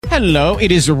Hello,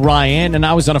 it is Ryan, and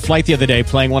I was on a flight the other day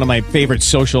playing one of my favorite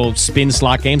social spin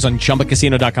slot games on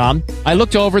ChumbaCasino.com. I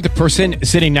looked over at the person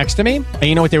sitting next to me, and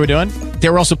you know what they were doing? They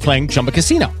were also playing Chumba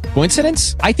Casino.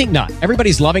 Coincidence? I think not.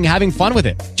 Everybody's loving having fun with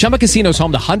it. Chumba Casino is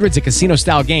home to hundreds of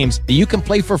casino-style games that you can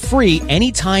play for free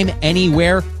anytime,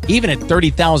 anywhere, even at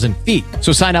 30,000 feet.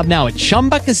 So sign up now at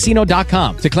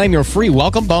ChumbaCasino.com to claim your free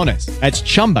welcome bonus. That's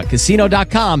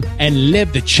ChumbaCasino.com and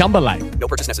live the Chumba life. No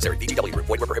purchase necessary. VGW. Void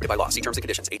where prohibited by law. See terms and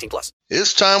conditions. 18+.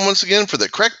 It's time once again for the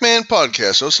Crackman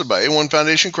Podcast, hosted by A1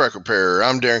 Foundation Crack Repair.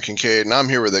 I'm Darren Kincaid, and I'm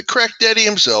here with the CrackDaddy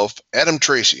himself, Adam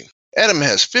Tracy. Adam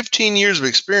has 15 years of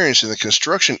experience in the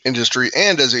construction industry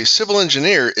and as a civil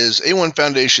engineer is A1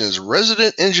 Foundation's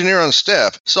resident engineer on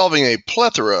staff, solving a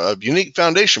plethora of unique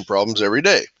foundation problems every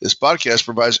day. This podcast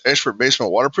provides expert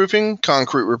basement waterproofing,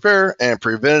 concrete repair, and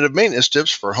preventative maintenance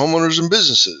tips for homeowners and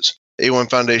businesses. A1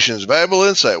 Foundation's valuable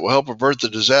insight will help avert the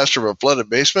disaster of a flooded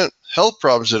basement, health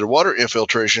problems due to water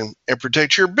infiltration, and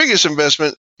protect your biggest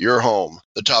investment, your home.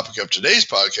 The topic of today's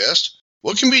podcast: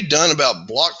 what can be done about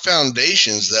block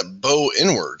foundations that bow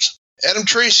inwards? Adam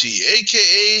Tracy,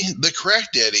 a.k.a. the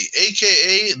CrackDaddy,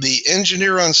 a.k.a. the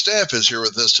engineer on staff, is here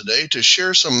with us today to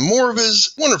share some more of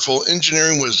his wonderful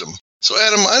engineering wisdom. So,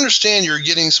 Adam, I understand you're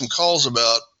getting some calls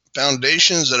about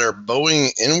foundations that are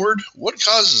bowing inward. What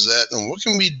causes that, and what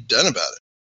can be done about it?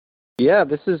 Yeah,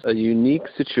 this is a unique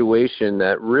situation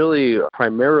that really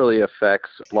primarily affects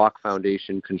block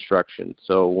foundation construction.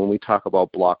 So when we talk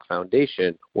about block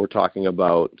foundation, we're talking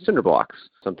about cinder blocks,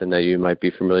 something that you might be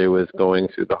familiar with going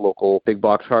through the local big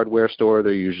box hardware store.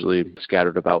 They're usually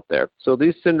scattered about there. So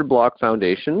these cinder block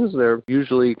foundations, they're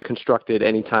usually constructed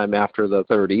anytime after the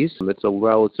 30s. It's a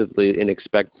relatively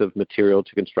inexpensive material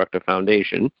to construct a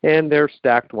foundation, and they're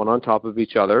stacked one on top of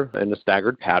each other in a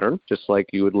staggered pattern, just like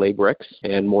you would lay bricks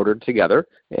and mortared together.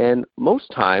 And most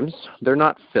times they're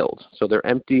not filled, so they're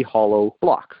empty, hollow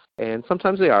blocks. And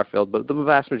sometimes they are filled, but the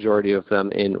vast majority of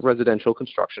them in residential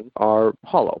construction are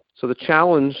hollow. So the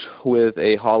challenge with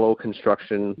a hollow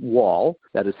construction wall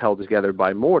that is held together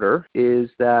by mortar is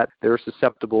that they're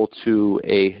susceptible to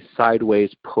a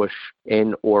sideways push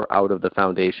in or out of the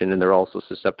foundation, and they're also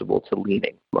susceptible to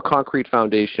leaning. A concrete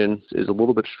foundation is a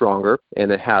little bit stronger,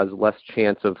 and it has less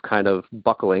chance of kind of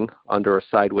buckling under a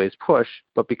sideways push,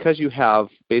 but because you have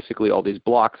basically all these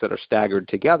blocks that are staggered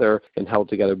together and held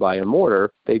together by a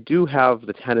mortar, they do have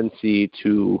the tendency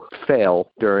to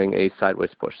fail during a sideways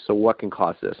push. So what can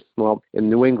cause this? Well, in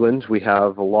New England, we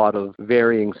have a lot of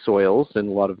varying soils and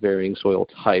a lot of varying soil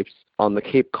types. On the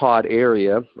Cape Cod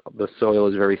area, the soil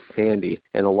is very sandy,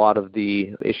 and a lot of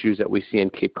the issues that we see in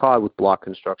Cape Cod with block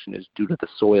construction is due to the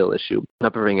soil issue,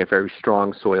 not being a very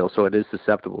strong soil, so it is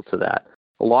susceptible to that.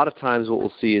 A lot of times what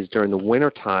we'll see is during the winter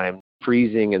time,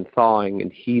 freezing and thawing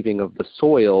and heaving of the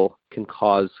soil can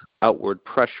cause outward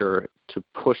pressure to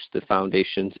push the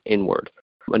foundations inward.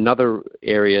 Another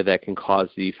area that can cause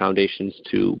the foundations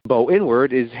to bow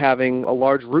inward is having a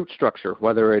large root structure,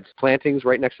 whether it's plantings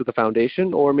right next to the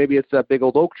foundation or maybe it's that big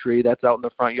old oak tree that's out in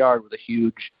the front yard with a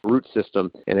huge root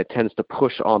system, and it tends to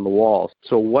push on the walls.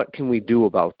 So what can we do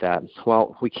about that?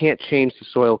 Well, we can't change the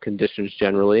soil conditions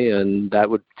generally, and that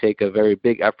would take a very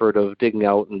big effort of digging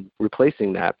out and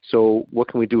replacing that. So what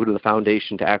can we do to the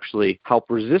foundation to actually help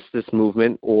resist this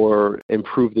movement or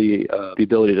improve the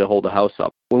ability to hold the house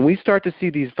up? When we start to see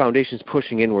these foundations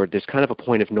pushing inward, there's kind of a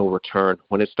point of no return.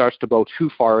 When it starts to bow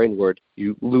too far inward,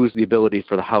 you lose the ability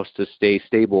for the house to stay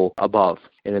stable above.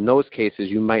 And in those cases,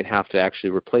 you might have to actually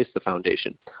replace the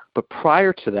foundation. But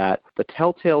prior to that, the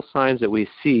telltale signs that we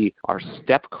see are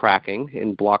step cracking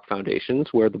in block foundations,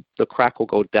 where the crack will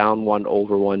go down one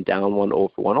over one, down one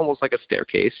over one, almost like a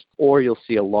staircase. Or you'll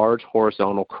see a large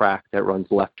horizontal crack that runs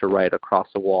left to right across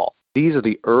the wall. These are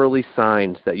the early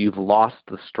signs that you've lost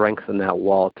the strength in that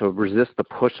wall to resist the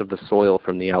push of the soil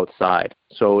from the outside.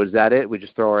 So is that it? We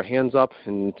just throw our hands up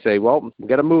and say, well, we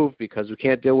got to move because we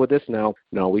can't deal with this now.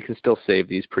 No, we can still save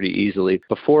these pretty easily.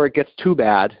 Before it gets too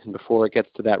bad and before it gets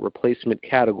to that replacement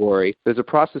category, there's a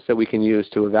process that we can use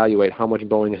to evaluate how much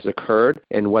bowing has occurred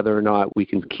and whether or not we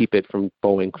can keep it from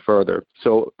bowing further.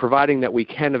 So providing that we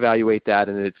can evaluate that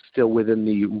and it's still within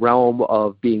the realm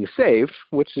of being saved,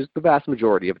 which is the vast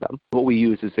majority of them, what we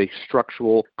use is a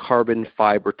structural carbon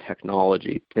fiber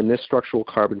technology. And this structural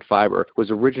carbon fiber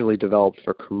was originally developed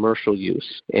for commercial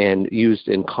use and used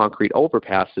in concrete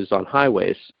overpasses on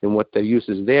highways. And what the use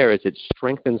is there is it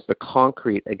strengthens the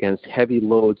concrete against heavy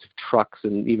loads of trucks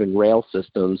and even rail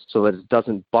systems so that it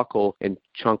doesn't buckle and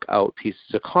chunk out pieces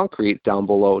of concrete down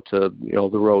below to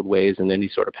the roadways and any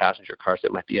sort of passenger cars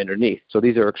that might be underneath. So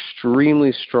these are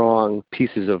extremely strong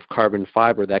pieces of carbon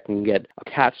fiber that can get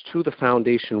attached to the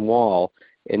foundation wall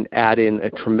and add in a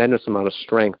tremendous amount of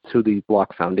strength to the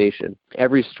block foundation.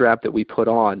 Every strap that we put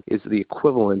on is the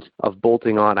equivalent of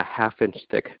bolting on a half-inch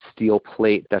thick steel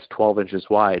plate that's 12 inches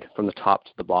wide from the top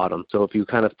to the bottom. So if you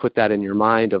kind of put that in your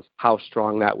mind of how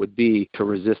strong that would be to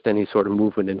resist any sort of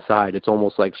movement inside, it's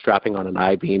almost like strapping on an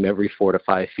I-beam every 4 to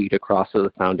 5 feet across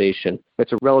the foundation.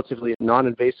 It's a relatively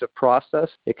non-invasive process.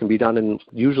 It can be done in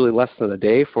usually less than a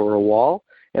day for a wall.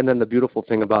 And then the beautiful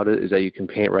thing about it is that you can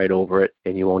paint right over it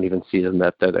and you won't even see them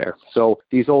that they're there. So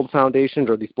these old foundations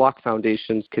or these block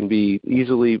foundations can be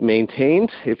easily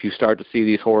maintained if you start to see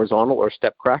these horizontal or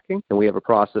step cracking. And we have a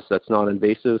process that's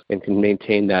non-invasive and can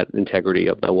maintain that integrity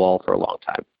of the wall for a long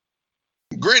time.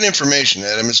 Great information,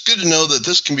 Adam. It's good to know that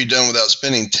this can be done without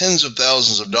spending tens of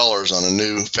thousands of dollars on a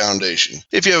new foundation.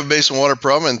 If you have a basement water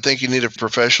problem and think you need a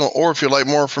professional, or if you'd like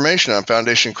more information on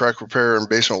foundation crack repair and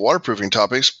basement waterproofing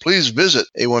topics, please visit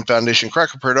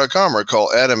a1foundationcrackrepair.com or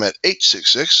call Adam at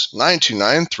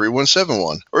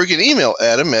 866-929-3171. Or you can email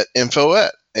Adam at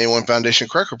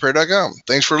info@a1foundationcrackrepair.com.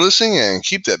 Thanks for listening and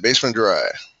keep that basement dry.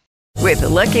 With the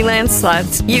Lucky Land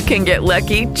Slots, you can get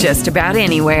lucky just about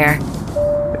anywhere.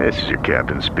 This is your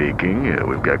captain speaking.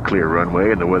 We've got clear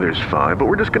runway and the weather's fine, but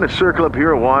we're just going to circle up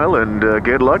here a while and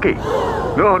get lucky.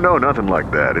 No, nothing like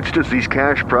that. It's just these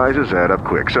cash prizes add up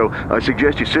quick. So I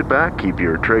suggest you sit back, keep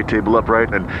your tray table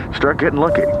upright, and start getting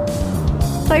lucky.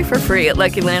 Play for free at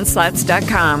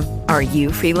LuckyLandSlots.com. Are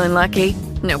you feeling lucky?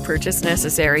 No purchase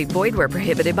necessary. Void where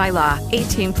prohibited by law.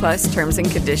 18+ terms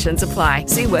and conditions apply.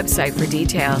 See website for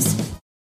details.